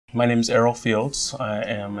My name is Errol Fields. I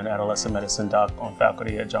am an adolescent medicine doc on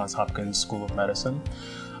faculty at Johns Hopkins School of Medicine.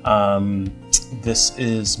 This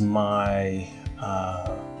is my, I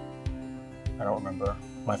don't remember,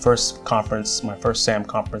 my first conference, my first SAHM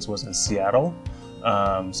conference was in Seattle.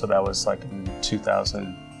 So that was like in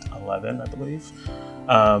 2011, I believe.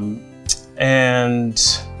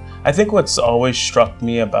 And I think what's always struck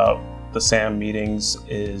me about the SAHM meetings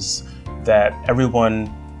is that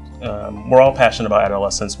everyone, we're all passionate about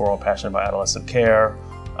adolescence, we're all passionate about adolescent care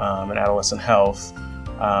and adolescent health,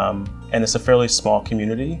 and it's a fairly small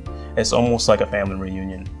community. It's almost like a family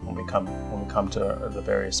reunion when we come to the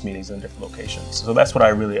various meetings in different locations. So that's what I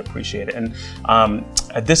really appreciate. And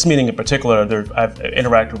at this meeting in particular, I've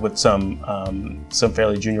interacted with some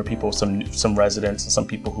fairly junior people, some residents, and some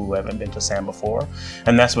people who haven't been to SAHM before,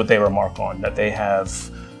 and that's what they remark on, that they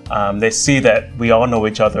have. They see that we all know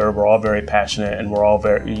each other, we're all very passionate, and we're all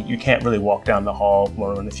you can't really walk down the hall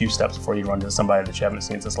more than a few steps before you run into somebody that you haven't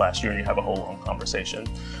seen since last year and you have a whole long conversation.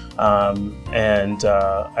 I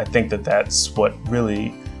think that that's what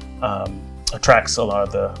really attracts a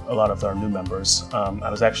lot of our new members. I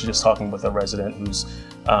was actually just talking with a resident who's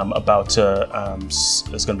is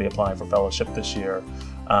going to be applying for fellowship this year.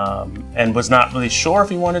 And was not really sure if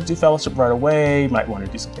he wanted to do fellowship right away, might want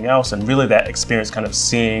to do something else. And really that experience, kind of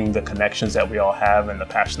seeing the connections that we all have and the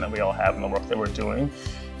passion that we all have in the work that we're doing,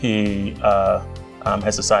 he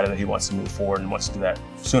has decided that he wants to move forward and wants to do that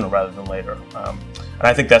sooner rather than later. And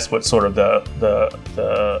I think that's what sort of the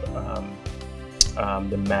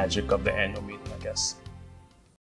magic of the annual meeting, I guess.